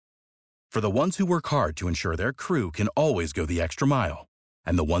For the ones who work hard to ensure their crew can always go the extra mile,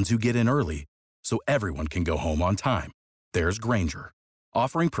 and the ones who get in early so everyone can go home on time, there's Grainger,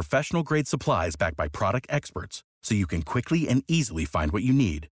 offering professional-grade supplies backed by product experts so you can quickly and easily find what you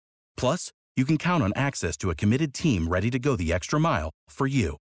need. Plus, you can count on access to a committed team ready to go the extra mile for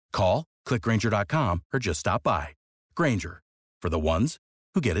you. Call, click Grainger.com, or just stop by. Grainger, for the ones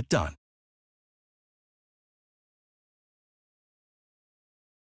who get it done.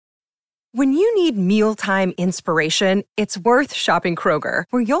 When you need mealtime inspiration, it's worth shopping Kroger,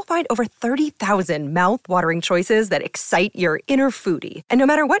 where you'll find over 30,000 mouth-watering choices that excite your inner foodie. And no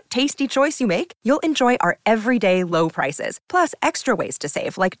matter what tasty choice you make, you'll enjoy our everyday low prices, plus extra ways to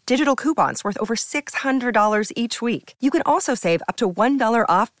save, like digital coupons worth over $600 each week. You can also save up to $1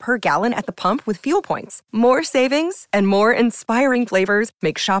 off per gallon at the pump with fuel points. More savings and more inspiring flavors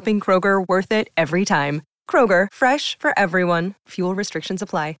make shopping Kroger worth it every time. Kroger, fresh for everyone. Fuel restrictions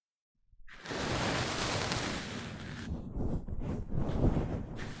apply.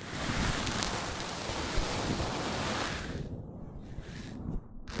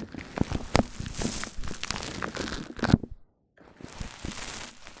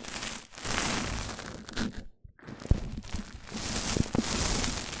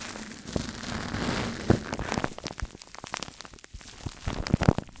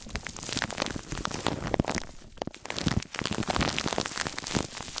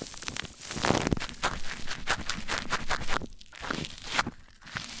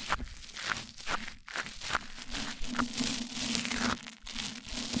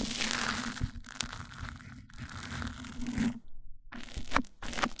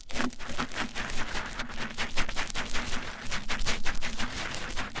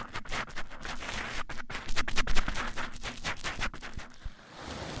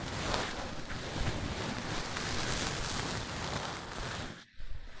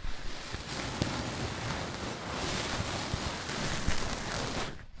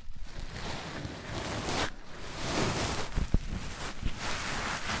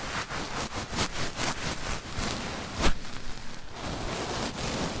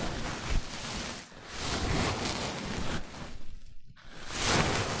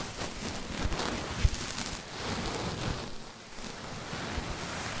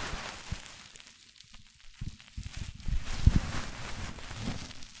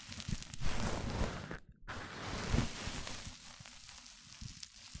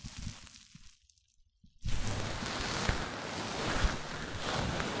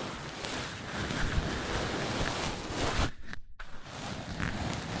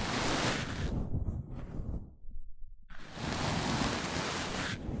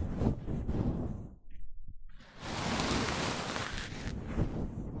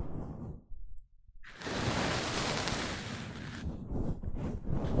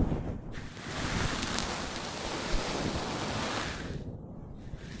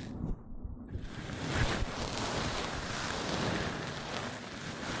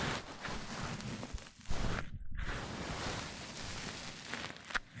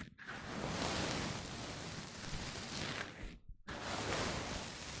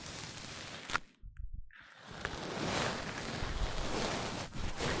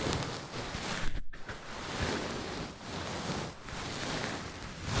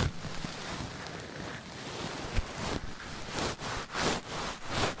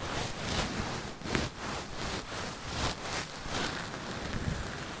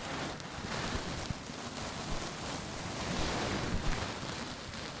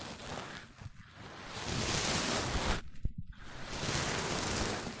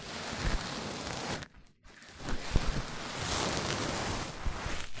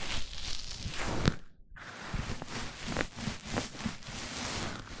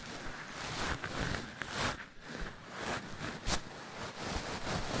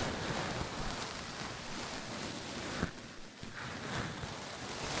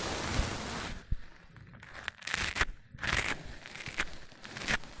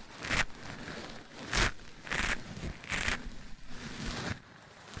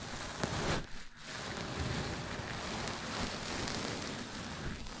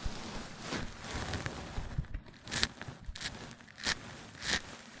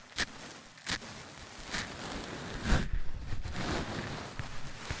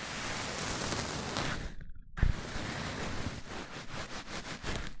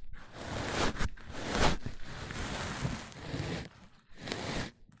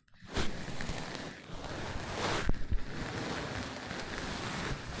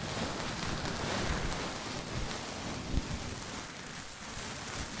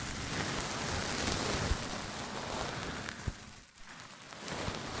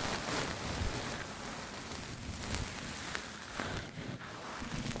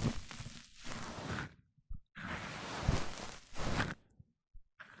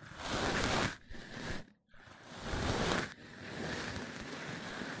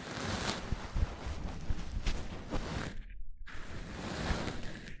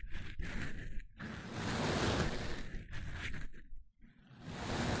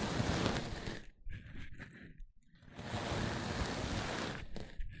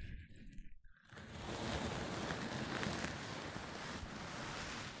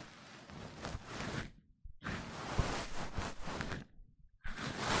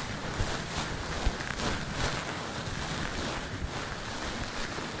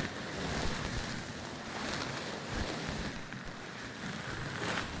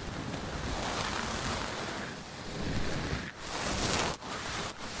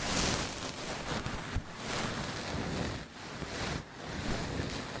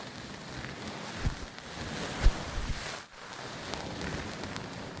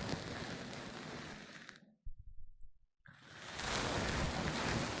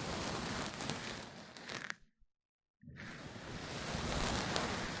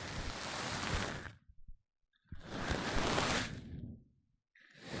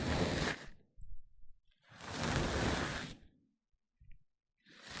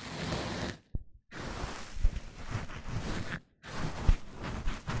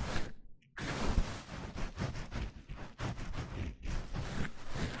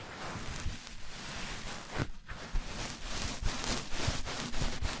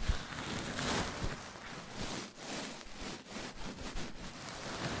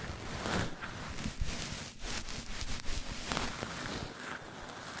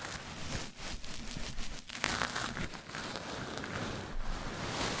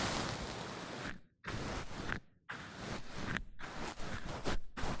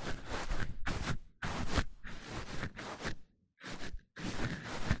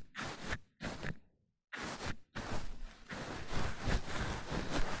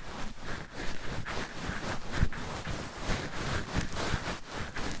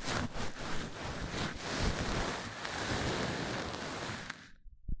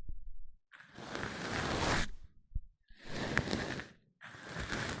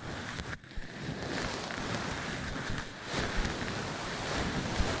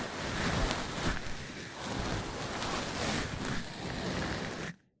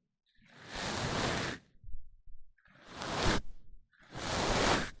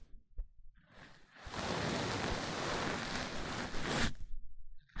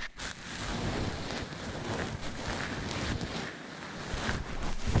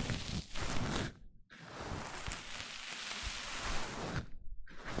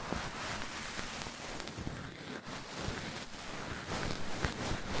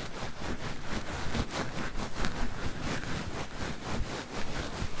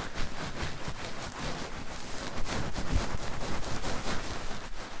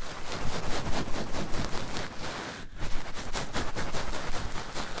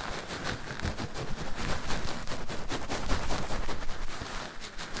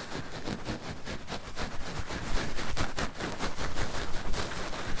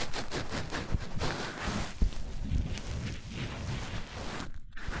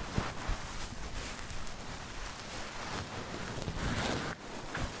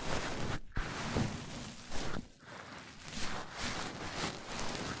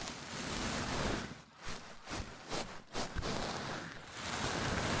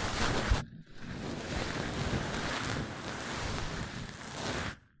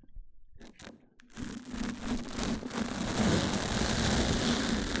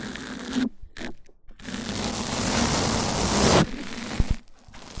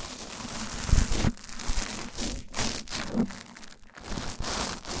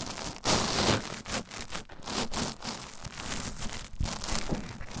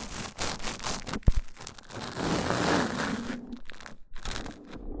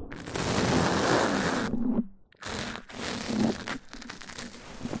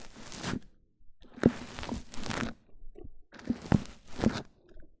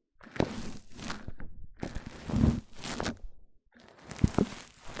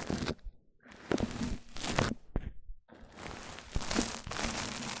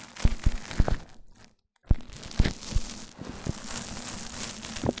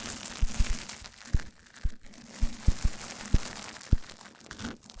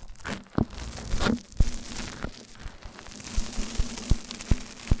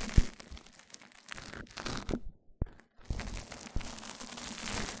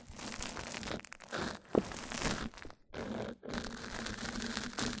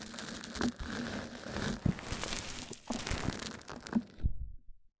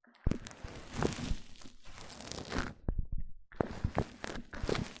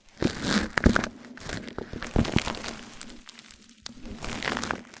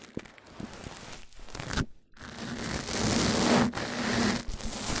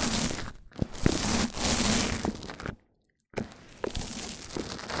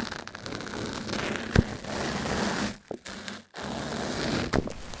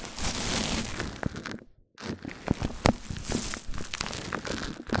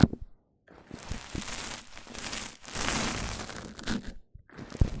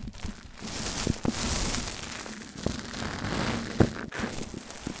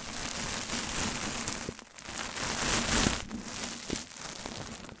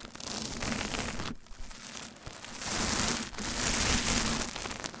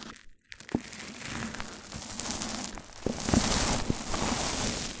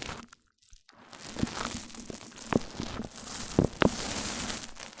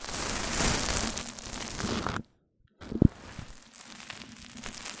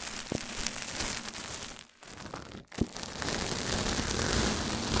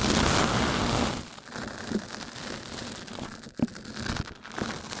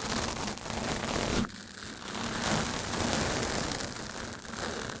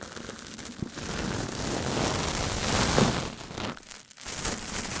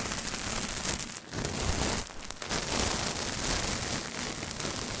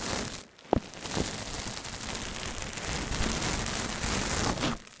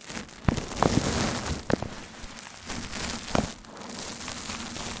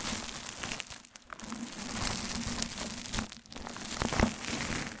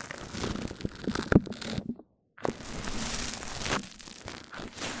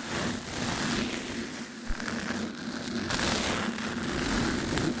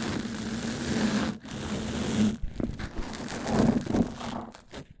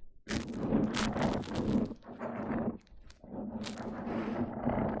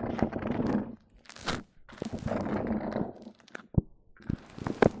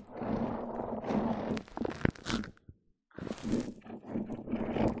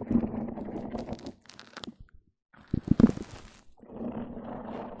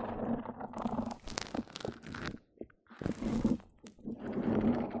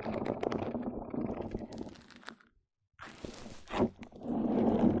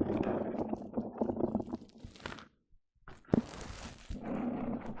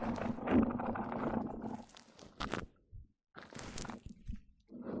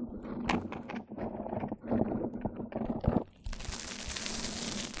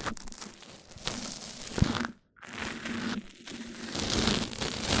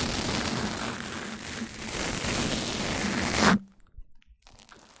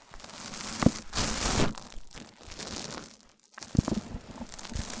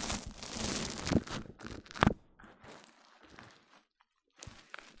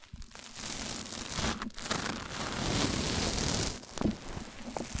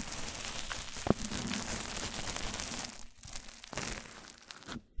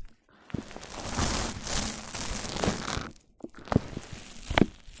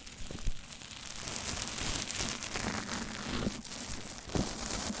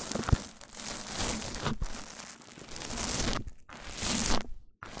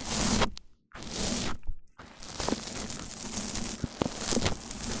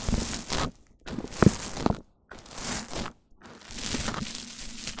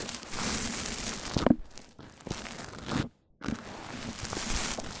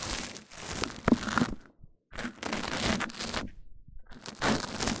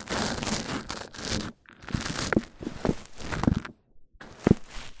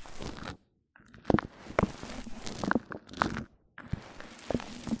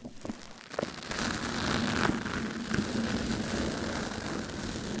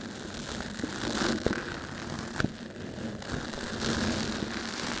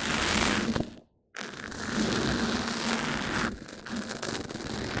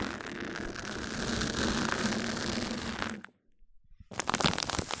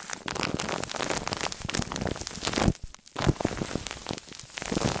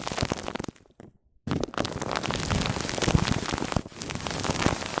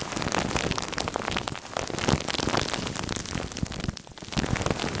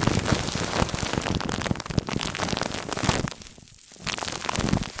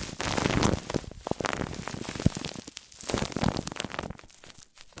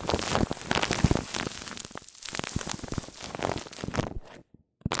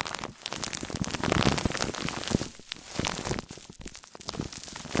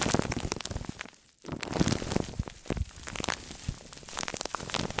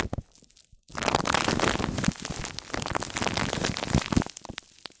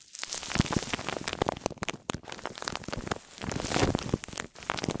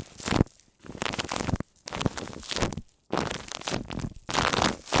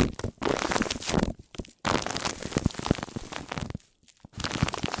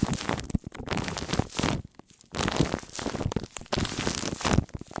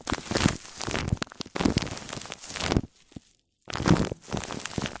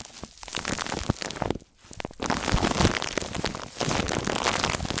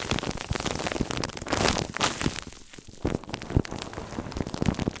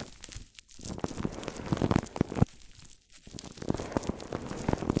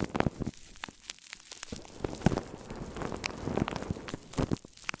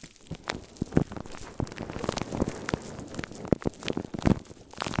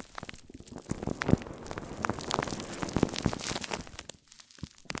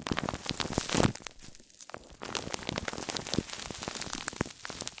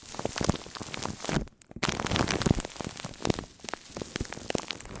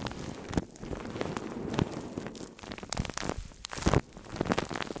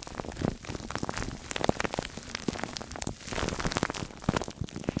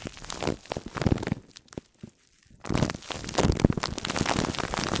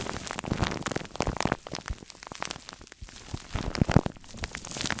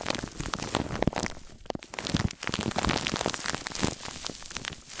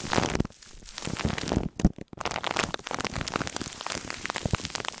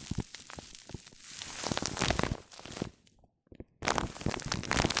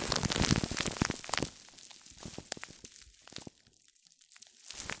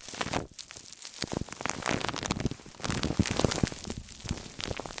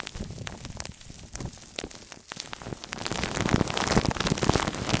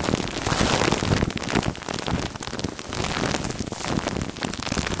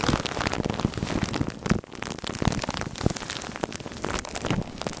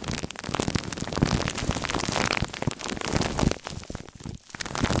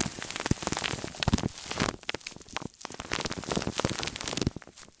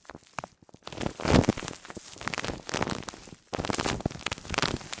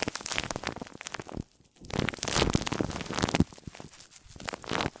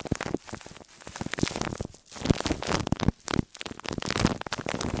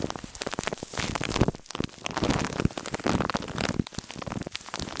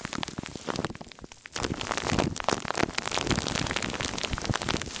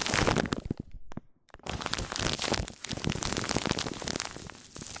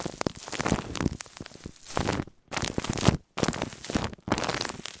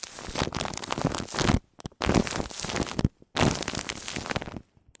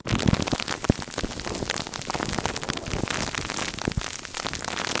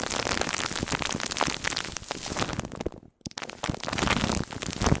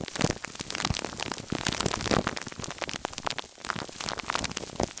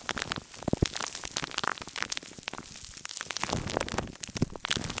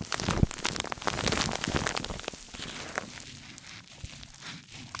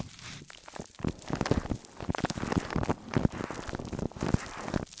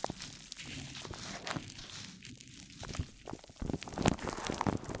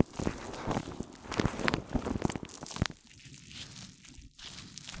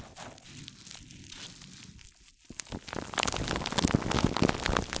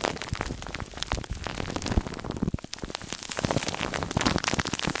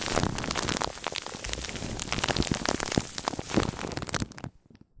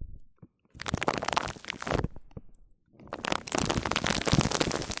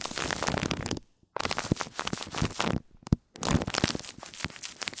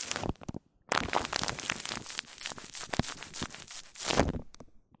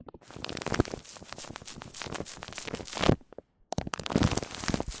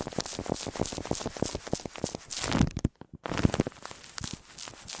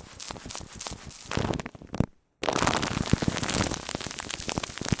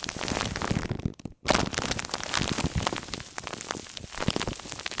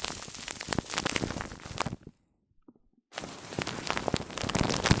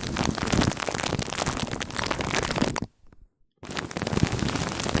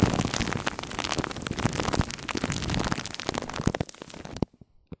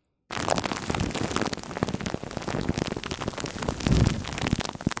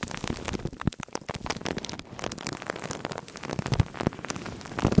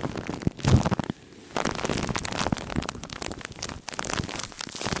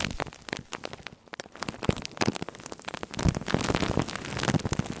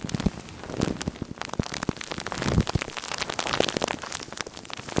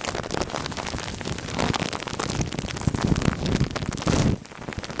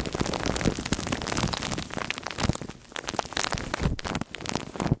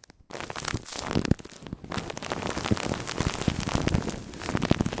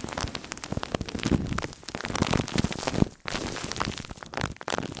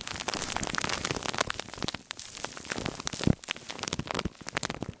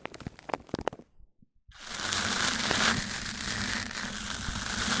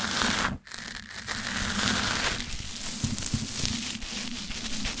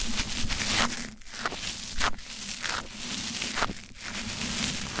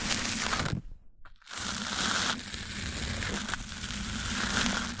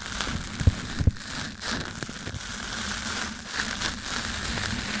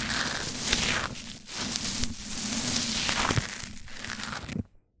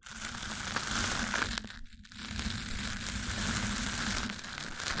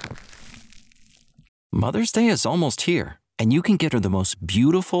 Mother's Day is almost here, and you can get her the most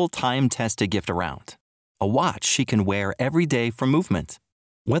beautiful time-tested gift around. A watch she can wear every day from Movement.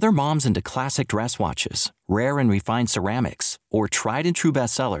 Whether mom's into classic dress watches, rare and refined ceramics, or tried-and-true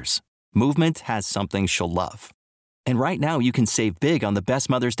bestsellers, Movement has something she'll love. And right now, you can save big on the best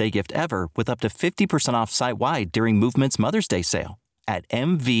Mother's Day gift ever with up to 50% off site-wide during Movement's Mother's Day sale at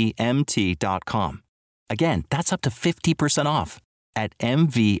MVMT.com. Again, that's up to 50% off at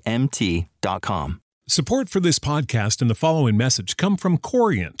MVMT.com. Support for this podcast and the following message come from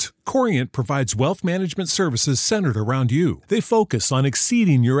Corient. Corient provides wealth management services centered around you. They focus on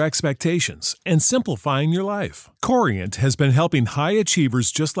exceeding your expectations and simplifying your life. Corient has been helping high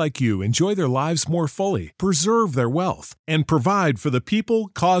achievers just like you enjoy their lives more fully, preserve their wealth, and provide for the people,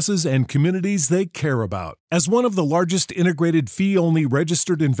 causes, and communities they care about. As one of the largest integrated fee-only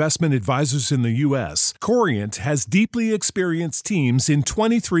registered investment advisors in the U.S., Corient has deeply experienced teams in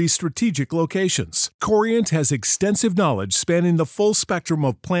 23 strategic locations. Corient has extensive knowledge spanning the full spectrum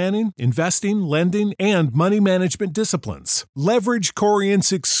of planning, investing, lending, and money management disciplines. Leverage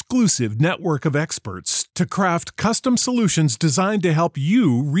Corient's exclusive network of experts to craft custom solutions designed to help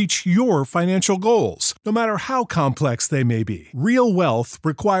you reach your financial goals, no matter how complex they may be. Real wealth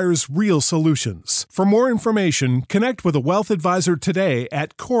requires real solutions. For more information, connect with a wealth advisor today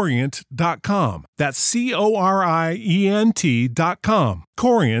at Corient.com. That's Corient.com.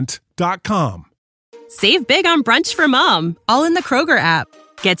 Corient.com. Save big on brunch for mom, all in the Kroger app.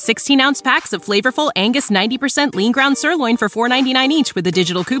 Get 16-ounce packs of flavorful Angus 90% lean ground sirloin for $4.99 each with a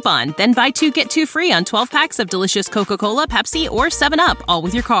digital coupon. Then buy 2, get 2 free on 12 packs of delicious Coca-Cola, Pepsi, or 7-Up, all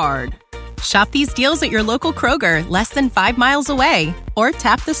with your card. Shop these deals at your local Kroger, less than 5 miles away. Or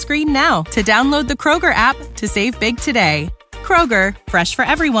tap the screen now to download the Kroger app to save big today. Kroger, fresh for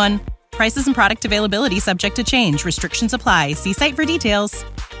everyone. Prices and product availability subject to change. Restrictions apply. See site for details.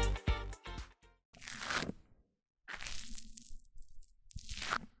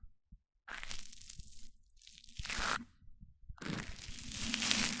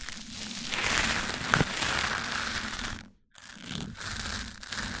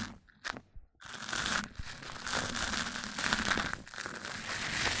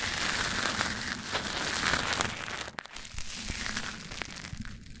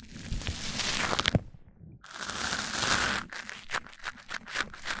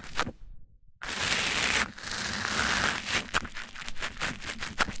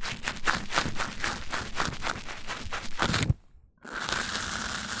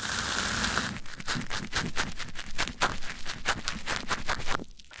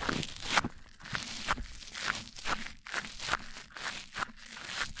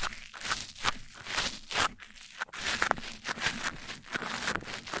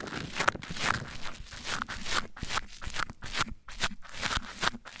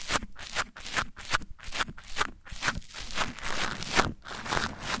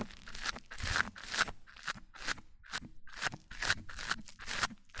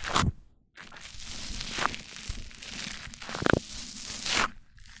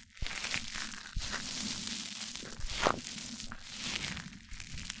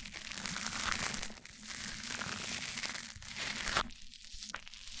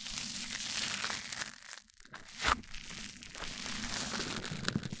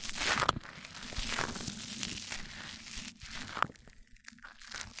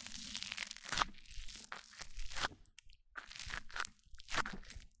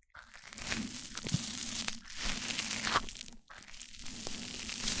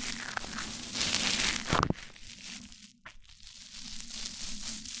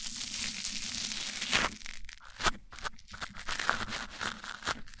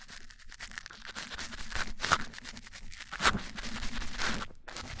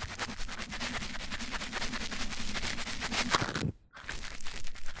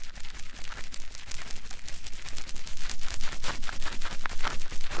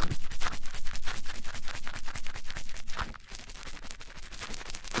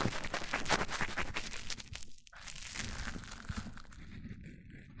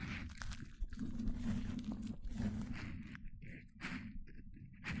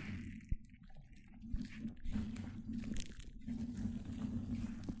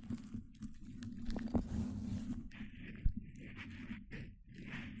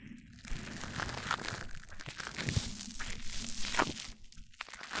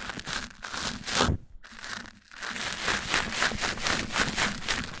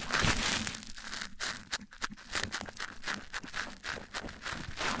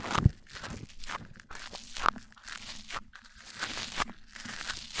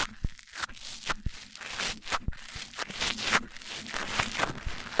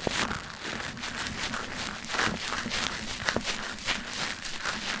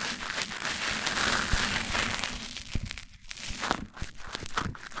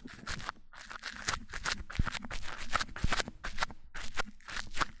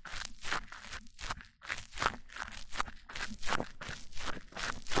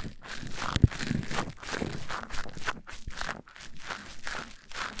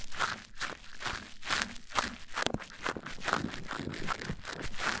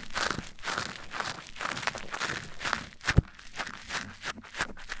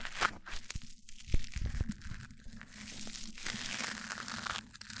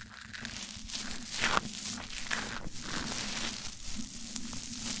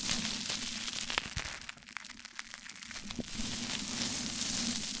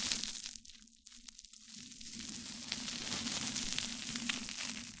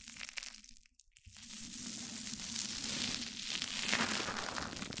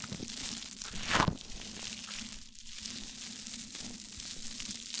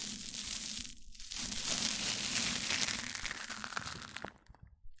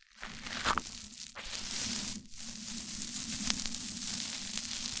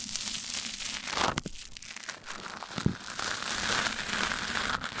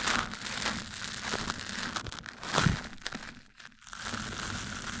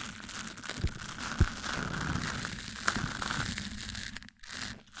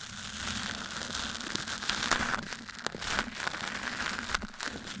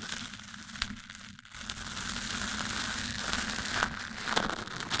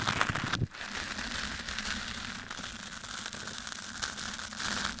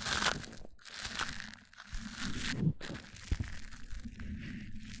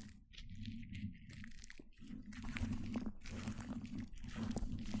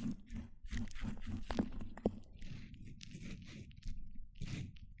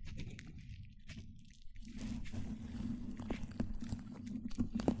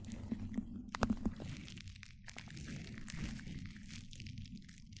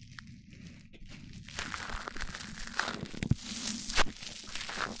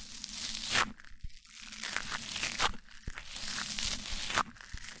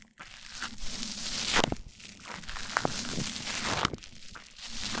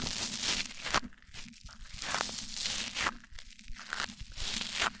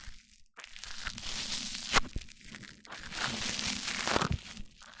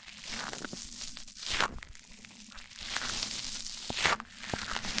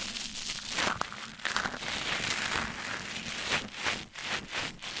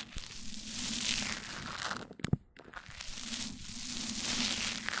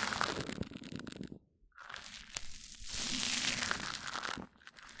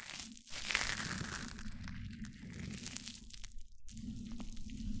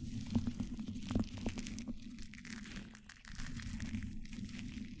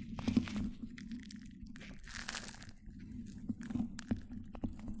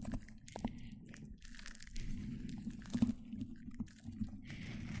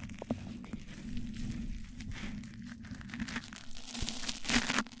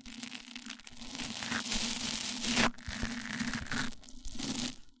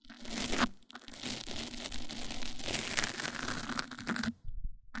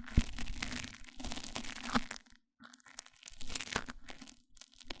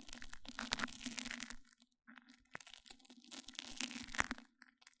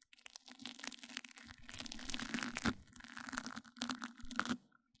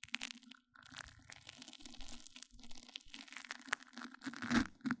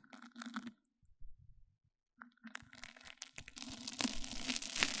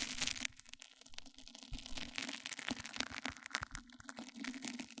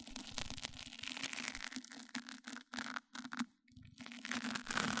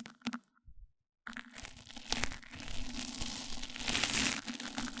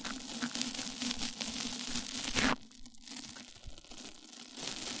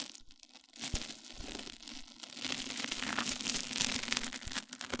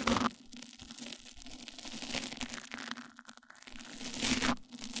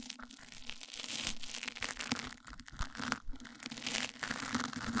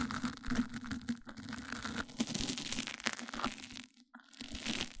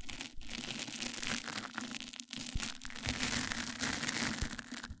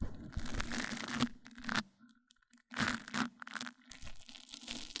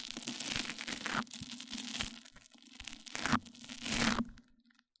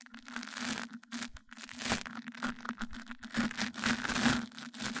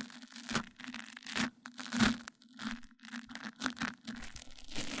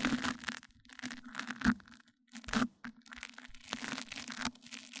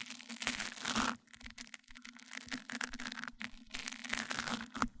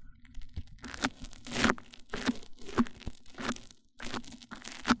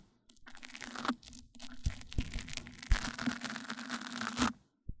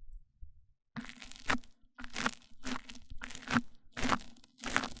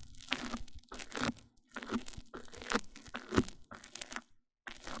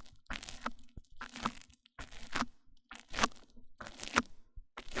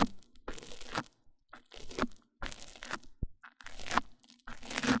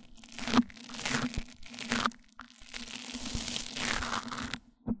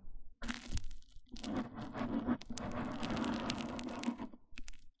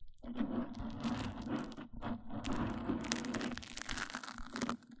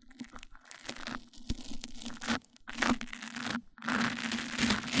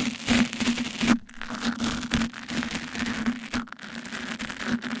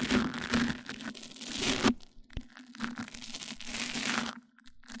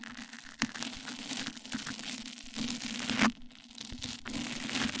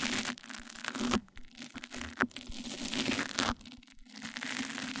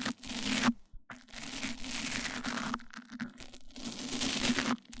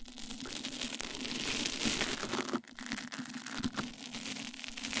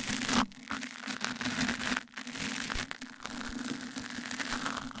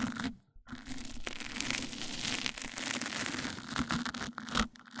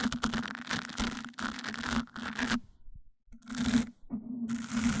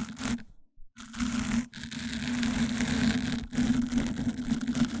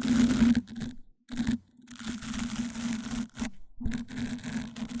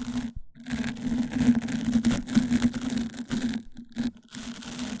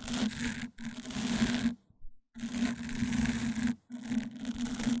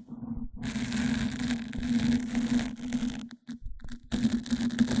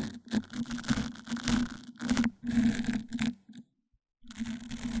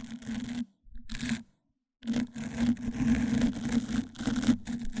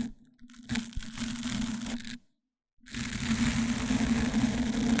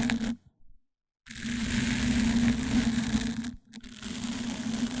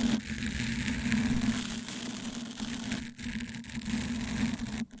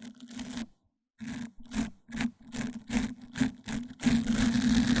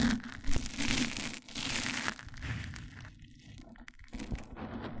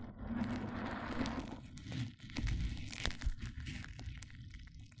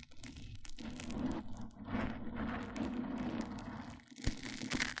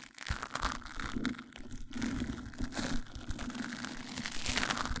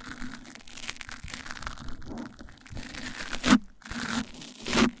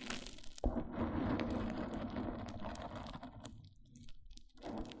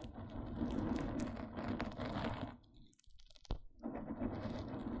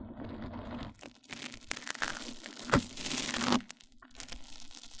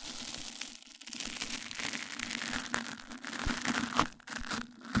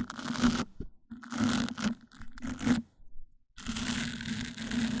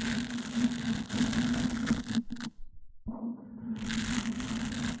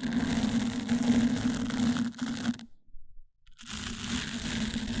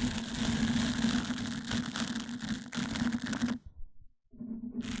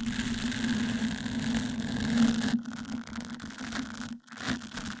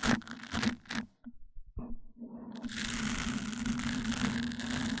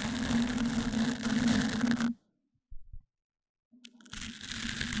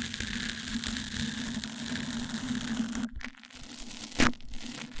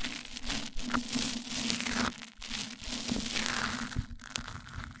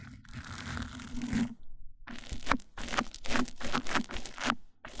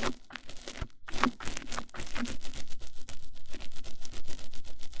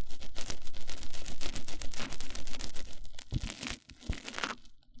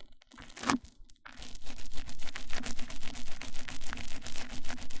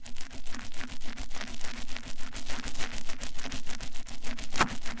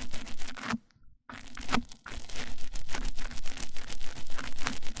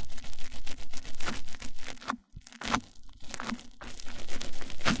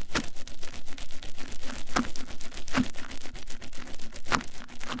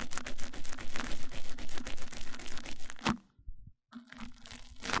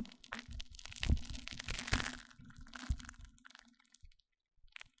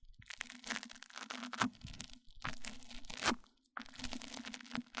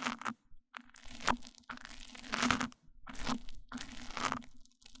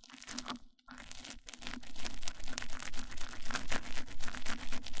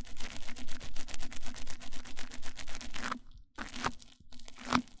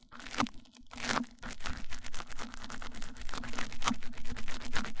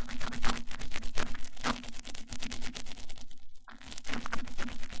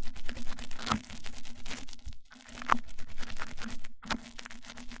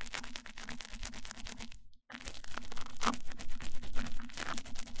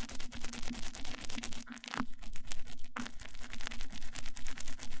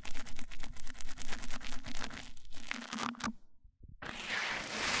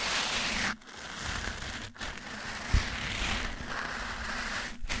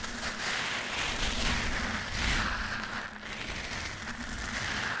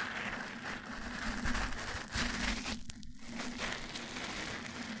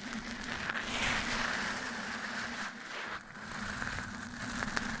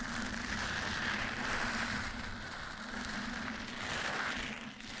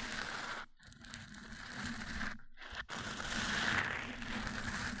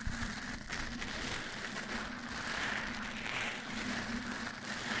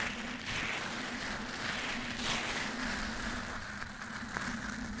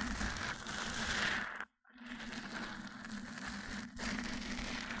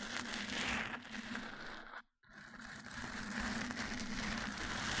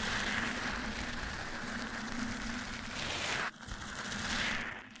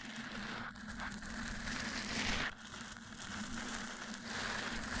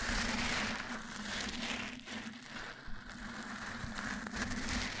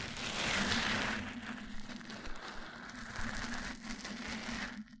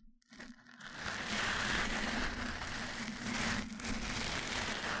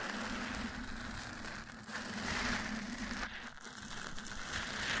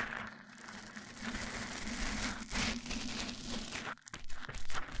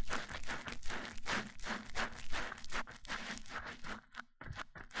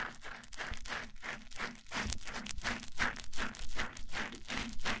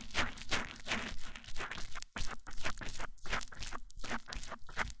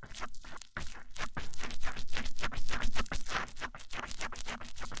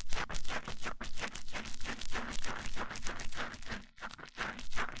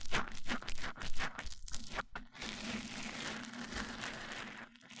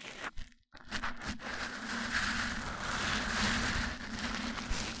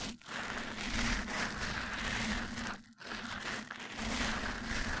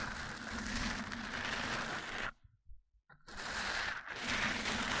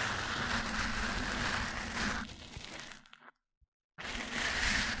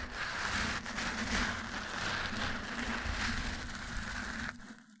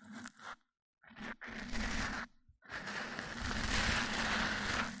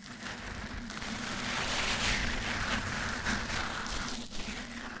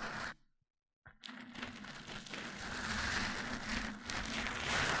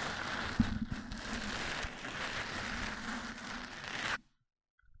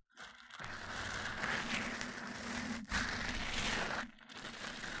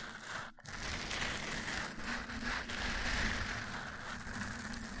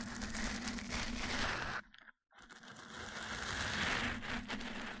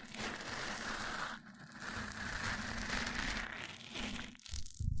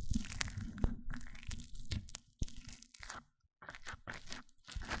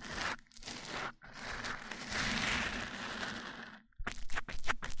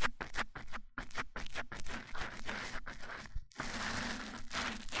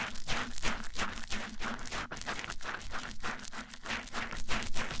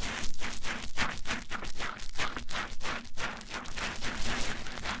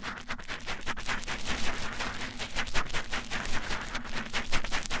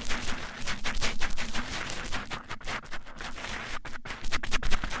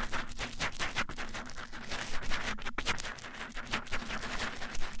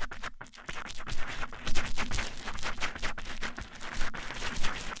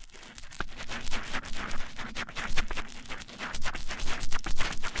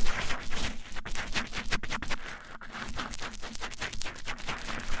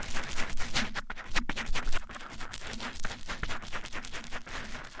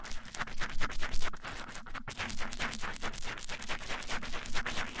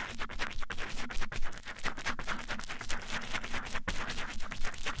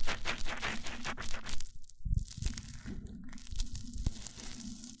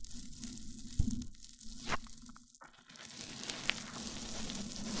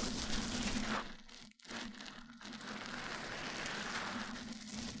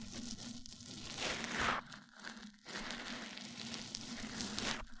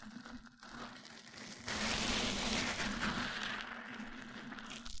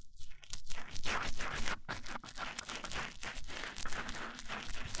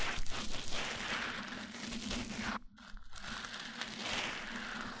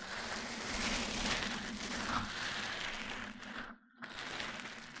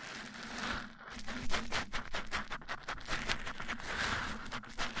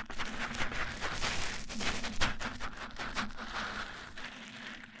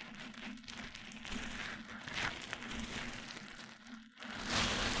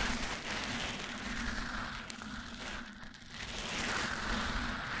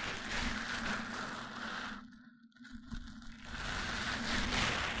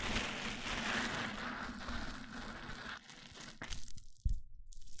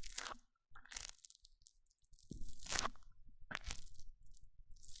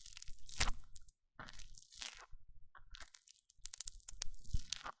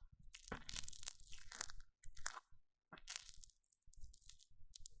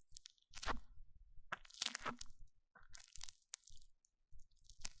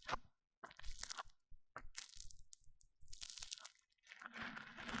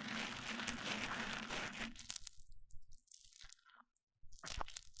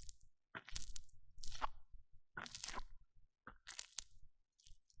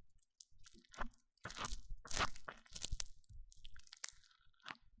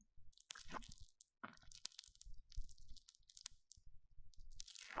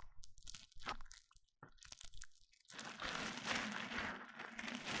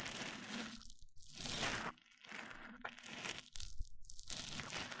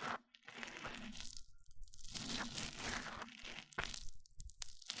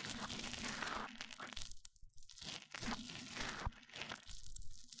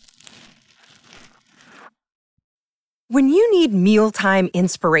 When you need mealtime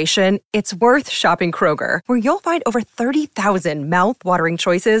inspiration, it's worth shopping Kroger, where you'll find over 30,000 mouth-watering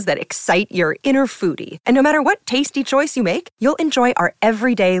choices that excite your inner foodie. And no matter what tasty choice you make, you'll enjoy our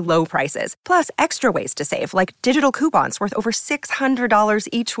everyday low prices, plus extra ways to save, like digital coupons worth over $600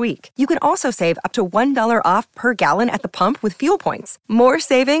 each week. You can also save up to $1 off per gallon at the pump with fuel points. More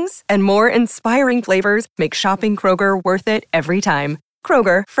savings and more inspiring flavors make shopping Kroger worth it every time.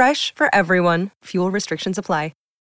 Kroger, fresh for everyone. Fuel restrictions apply.